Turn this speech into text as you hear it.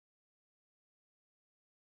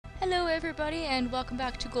Hello everybody and welcome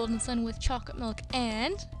back to Golden Sun with Chocolate Milk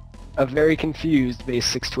and... A very confused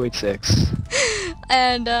Bass6286.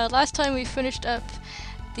 And last time we finished up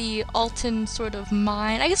the Alton sort of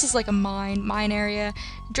mine, I guess it's like a mine area,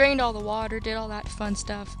 drained all the water, did all that fun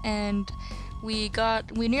stuff, and we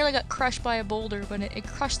nearly got crushed by a boulder, but it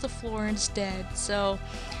crushed the floor instead. So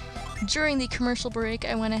during the commercial break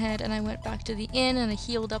I went ahead and I went back to the inn and I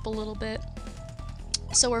healed up a little bit.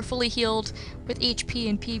 So we're fully healed with HP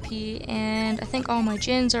and PP, and I think all my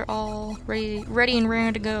gins are all ready and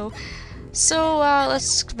raring to go. So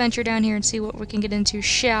let's venture down here and see what we can get into,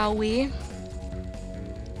 shall we?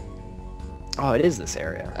 Oh, it is this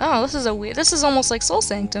area. Oh, this is almost like Soul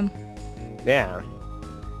Sanctum. Yeah.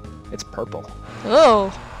 It's purple. Oh,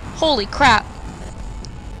 holy crap.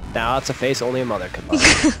 Now that's a face only a mother could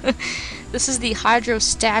love. This is the Hydro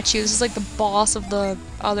statue. This is like the boss of the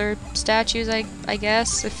other statues, I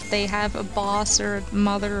guess, if they have a boss or a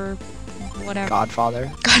mother or whatever. Godfather.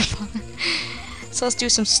 Godfather. So let's do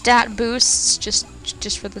some stat boosts,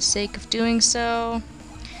 just for the sake of doing so.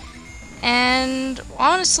 And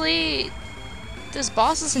honestly, this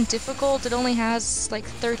boss isn't difficult. It only has like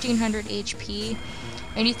 1300 HP.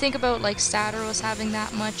 And you think about like Stateros having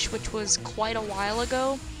that much, which was quite a while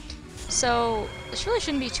ago. So this really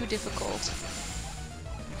shouldn't be too difficult.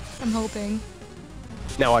 I'm hoping.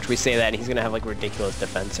 Now watch, we say that and he's gonna have like ridiculous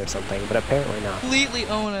defense or something, but apparently not. Completely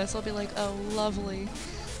own us. I'll be like, oh, lovely.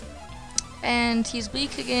 And he's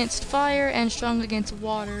weak against fire and strong against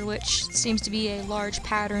water, which seems to be a large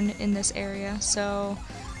pattern in this area. So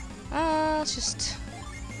let's just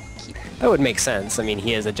keep... That would make sense. I mean,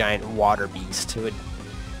 he is a giant water beast. It would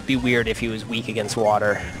be weird if he was weak against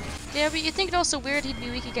water. Yeah, but you think it also weird he'd be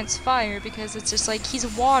weak against fire, because it's just like, he's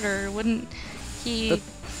water, wouldn't he...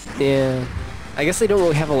 Yeah. I guess they don't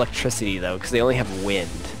really have electricity, though, because they only have wind.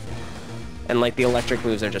 And, like, the electric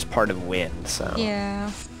moves are just part of wind, so...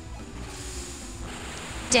 Yeah.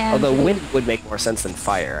 Damn. Although wind would make more sense than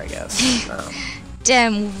fire, I guess.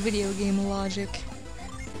 Damn video game logic.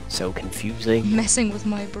 So confusing. Messing with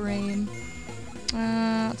my brain.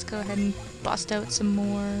 Let's go ahead and bust out some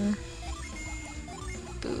more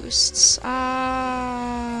boosts.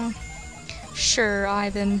 Sure,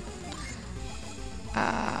 Ivan.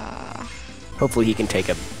 Hopefully he can take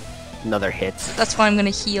another hit. That's why I'm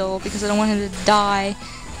gonna heal, because I don't want him to die.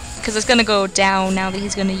 Because it's gonna go down now that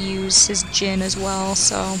he's gonna use his Jin as well,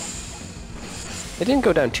 so... It didn't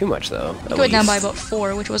go down too much, though. It went down by about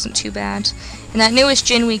 4, which wasn't too bad. And that newest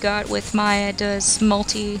Jin we got with Maya does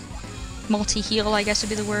multi-heal, I guess would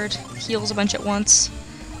be the word. Heals a bunch at once,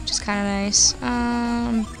 which is kind of nice.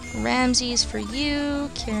 Ramses for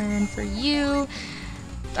you, Karen for you.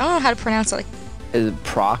 I don't know how to pronounce it, like... Is it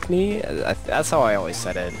Procne? That's how I always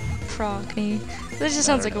said it. Procne. This just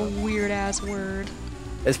sounds like a weird-ass word.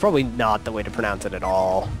 It's probably not the way to pronounce it at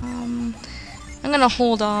all. I'm gonna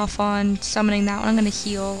hold off on summoning that one. I'm gonna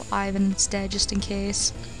heal Ivan instead, just in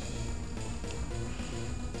case.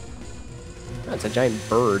 That's a giant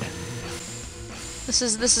bird. This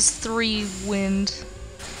is 3 wind.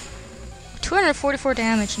 244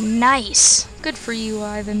 damage. Nice! Good for you,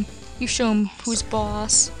 Ivan. You show him who's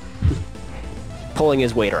boss. Pulling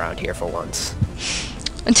his weight around here for once.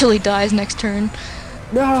 Until he dies next turn.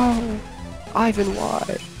 No! Ivan,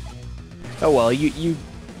 why? Oh well, you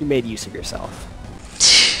made use of yourself.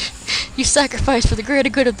 You sacrificed for the greater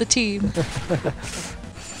good of the team.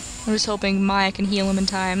 I'm just hoping Maya can heal him in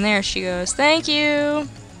time. There she goes. Thank you!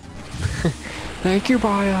 Thank you,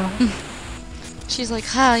 Maya! She's like,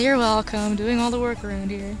 ha, you're welcome, doing all the work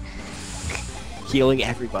around here. Healing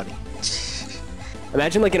everybody.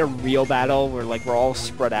 Imagine like in a real battle where like we're all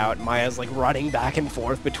spread out and Maya's like running back and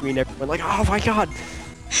forth between everyone like, oh my god!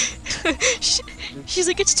 She's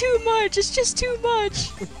like, it's too much, it's just too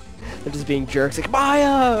much! They're just being jerks, like,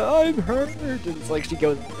 Maya, I'm hurt! And it's like she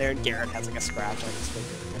goes there and Garrett has like a scratch on his finger.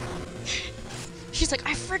 She's like,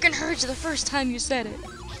 I friggin' heard you the first time you said it.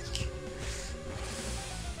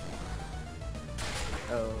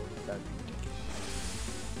 Oh, that'd be ridiculous.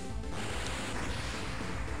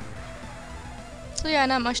 So yeah,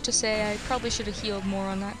 not much to say. I probably should have healed more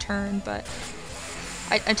on that turn, but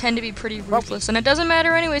I tend to be pretty ruthless, and it doesn't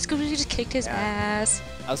matter anyways, because we just kicked his ass.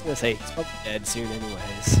 I was gonna say, he's probably dead soon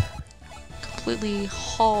anyways. Completely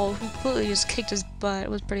just kicked his butt. It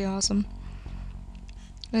was pretty awesome.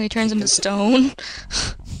 And he turns into stone.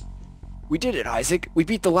 We did it, Isaac! We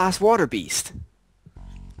beat the last water beast!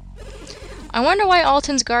 I wonder why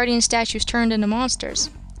Alton's guardian statues turned into monsters.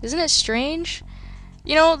 Isn't it strange?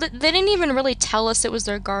 You know, they didn't even really tell us it was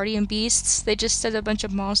their guardian beasts. They just said a bunch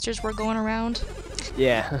of monsters were going around.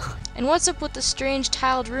 Yeah. And what's up with the strange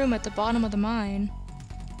tiled room at the bottom of the mine?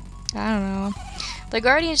 I don't know. The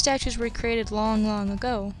guardian statues were created long, long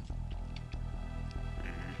ago.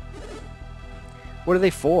 What are they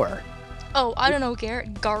for? Oh, I don't know,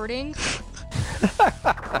 Garrett. Guarding?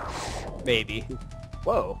 Maybe.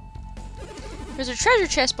 Whoa. There's a treasure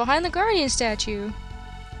chest behind the guardian statue.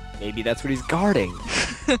 Maybe that's what he's guarding.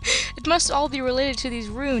 It must all be related to these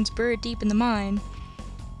runes buried deep in the mine.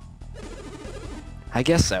 I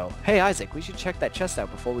guess so. Hey, Isaac, we should check that chest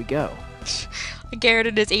out before we go. Garrett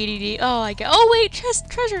and his ADD. Oh wait,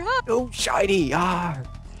 treasure, huh? Oh, shiny! Ah!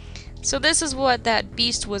 So this is what that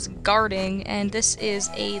beast was guarding, and this is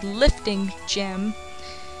a lifting gem.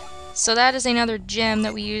 So that is another gem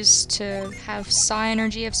that we use to have psi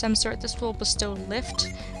energy of some sort. This will bestow lift.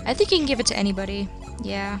 I think you can give it to anybody.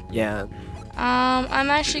 Yeah. Yeah. I'm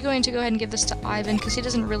actually going to go ahead and give this to Ivan, because he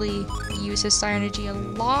doesn't really use his psi energy a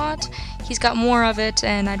lot. He's got more of it,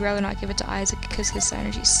 and I'd rather not give it to Isaac, because his psi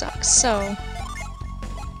energy sucks. So,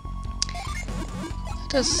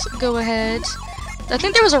 let's go ahead. I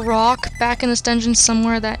think there was a rock back in this dungeon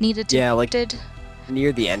somewhere that needed to be lifted.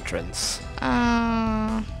 Near the entrance.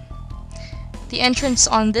 The entrance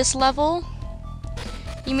on this level?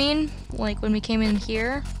 You mean? Like when we came in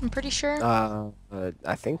here? I'm pretty sure.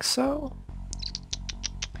 I think so.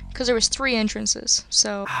 Because there was 3 entrances,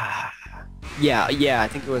 so... yeah, I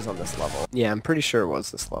think it was on this level. Yeah, I'm pretty sure it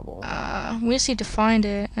was this level. We just need to find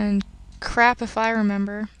it, and crap if I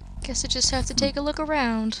remember. Guess I just have to take a look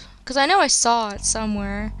around. Because I know I saw it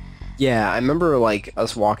somewhere. Yeah, I remember, like,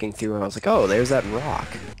 us walking through and I was like, oh, there's that rock.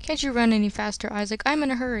 Can't you run any faster, Isaac? I'm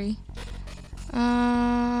in a hurry.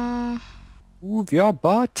 Move your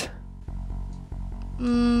butt.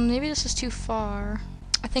 Maybe this is too far.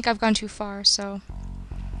 I think I've gone too far, so...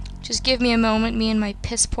 Just give me a moment, me and my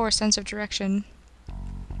piss-poor sense of direction.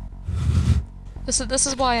 This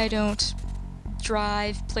is why I don't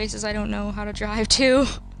drive places I don't know how to drive to.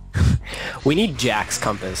 We need Jack's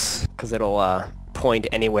compass, because it'll, point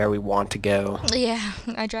anywhere we want to go. Yeah,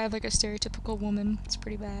 I drive like a stereotypical woman. It's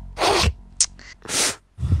pretty bad.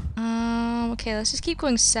 Okay, let's just keep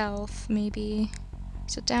going south, maybe.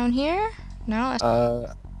 Is it down here? No,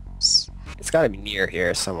 that's... It's gotta be near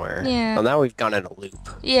here somewhere. Yeah. Well, now we've gone in a loop.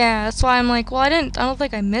 Yeah, that's why I'm like, well, I don't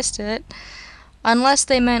think I missed it. Unless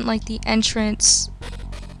they meant, like, the entrance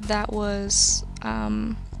that was, at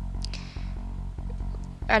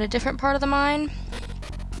a different part of the mine.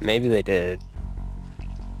 Maybe they did.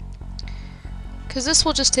 Because this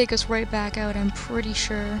will just take us right back out, I'm pretty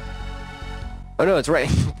sure. Oh no, it's right.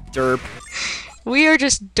 Derp. We are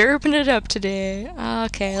just derping it up today.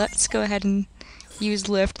 Okay, let's go ahead and use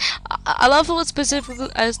lift. I love how it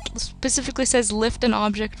specifically says lift an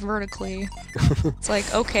object vertically. It's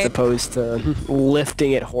like, okay. As opposed to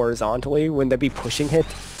lifting it horizontally, wouldn't that be pushing it?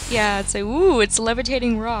 Yeah, it's like, ooh, it's a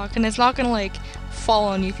levitating rock, and it's not gonna, like, fall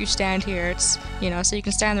on you if you stand here. It's, you know, so you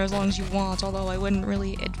can stand there as long as you want, although I wouldn't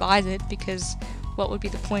really advise it, because what would be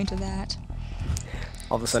the point of that?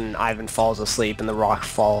 All of a sudden, Ivan falls asleep and the rock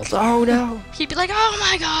falls. Oh no! He'd be like, oh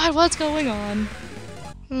my god, what's going on?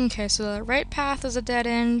 Okay, so the right path is a dead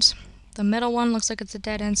end. The middle one looks like it's a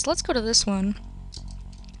dead end, so let's go to this one.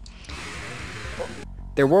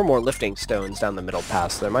 There were more lifting stones down the middle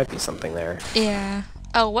path, so there might be something there. Yeah.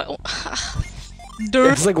 Oh, what?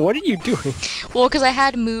 It's like, what are you doing? Well, because I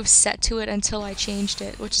had moves set to it until I changed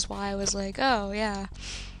it, which is why I was like, oh, yeah.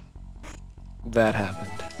 That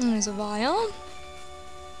happened. There's a vial.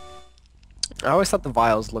 I always thought the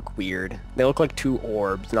vials look weird. They look like 2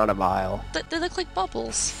 orbs, not a vial. They look like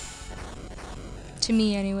bubbles. To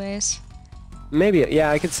me, anyways. Maybe,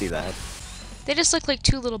 yeah, I could see that. They just look like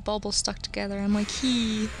 2 little bubbles stuck together. I'm like,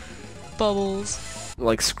 bubbles.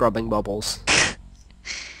 Like scrubbing bubbles.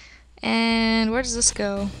 And where does this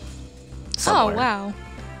go? Somewhere. Oh, wow.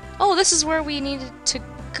 Oh, this is where we needed to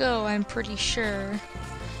go, I'm pretty sure.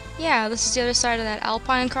 Yeah, this is the other side of that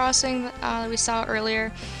alpine crossing that we saw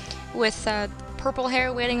earlier, with purple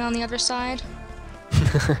hair waiting on the other side.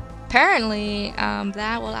 Apparently,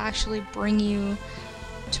 that will actually bring you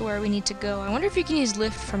to where we need to go. I wonder if you can use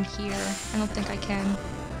lift from here. I don't think I can.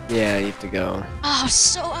 Yeah, you have to go. Oh,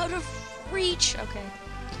 so out of reach! Okay.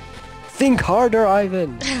 Think harder,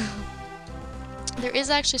 Ivan! There is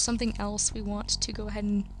actually something else we want to go ahead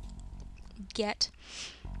and get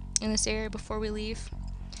in this area before we leave.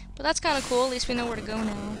 But that's kind of cool, at least we know where to go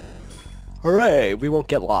now. Hooray, we won't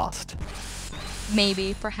get lost.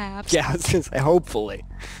 Maybe, perhaps. Yeah, I was gonna say, hopefully.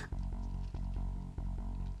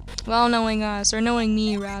 Well, knowing us, or knowing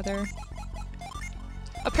me, rather.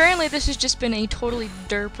 Apparently this has just been a totally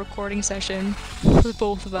derp recording session for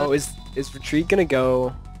both of us. Oh, is Retreat gonna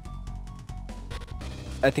go...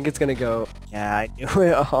 I think it's gonna go... Yeah, I knew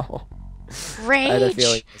it all. I had a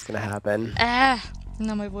feeling Rage! it was gonna happen. Ah!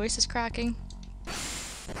 Now my voice is cracking.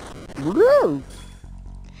 Woo!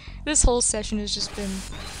 This whole session has just been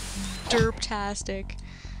derptastic.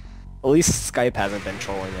 At least Skype hasn't been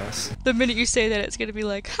trolling us. The minute you say that, it's gonna be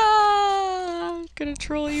like, ha! I'm gonna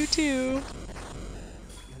troll you too.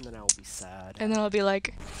 And then I'll be sad. And then I'll be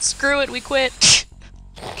like, screw it, we quit.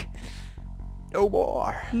 No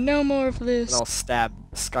more. No more of this. And I'll stab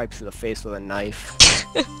Skype through the face with a knife.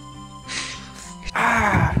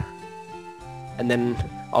 Ah! And then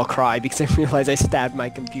I'll cry because I realize I stabbed my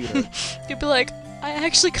computer. You'll be like, I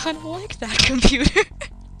actually kind of like that computer.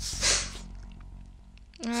 So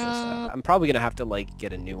sad. I'm probably gonna have to like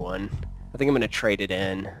get a new one. I think I'm gonna trade it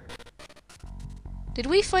in. Did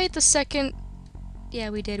we fight the second?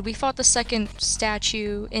 Yeah, we did. We fought the second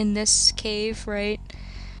statue in this cave, right?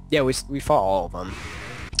 Yeah, we fought all of them.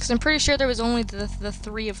 Because I'm pretty sure there was only the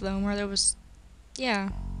three of them, or there was... Yeah.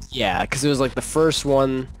 Yeah, because it was like the first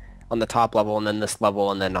one on the top level, and then this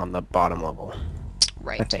level, and then on the bottom level.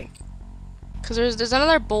 Right. I think. Because there's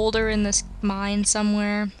another boulder in this mine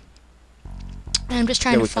somewhere. And I'm just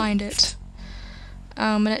trying to find it.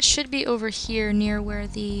 And it should be over here near where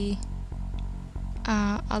the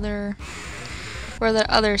other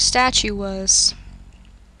statue was.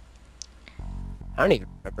 I don't even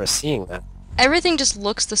remember seeing that. Everything just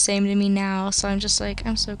looks the same to me now, so I'm just like,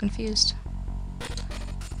 I'm so confused.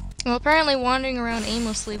 Well, apparently wandering around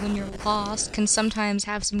aimlessly when you're lost can sometimes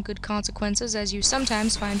have some good consequences, as you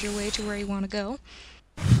sometimes find your way to where you want to go.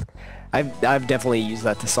 I've definitely used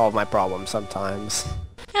that to solve my problem sometimes.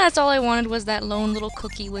 Yeah, that's all I wanted was that lone little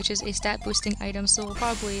cookie, which is a stat boosting item, so we'll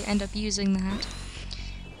probably end up using that.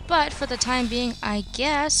 But for the time being, I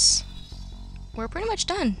guess we're pretty much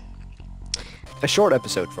done. A short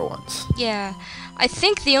episode for once. Yeah, I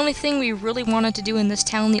think the only thing we really wanted to do in this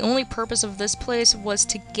town, the only purpose of this place was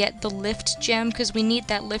to get the lift gem, because we need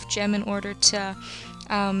that lift gem in order to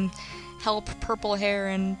help Purple Hair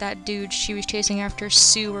and that dude she was chasing after,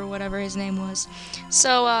 Sue or whatever his name was.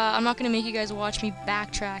 So I'm not going to make you guys watch me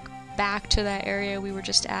backtrack back to that area we were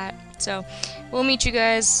just at. So we'll meet you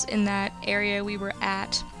guys in that area we were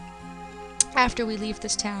at after we leave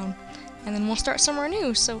this town. And then we'll start somewhere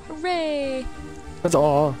new, so hooray! That's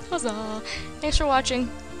all. Huzzah! Thanks for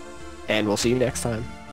watching. And we'll see you next time.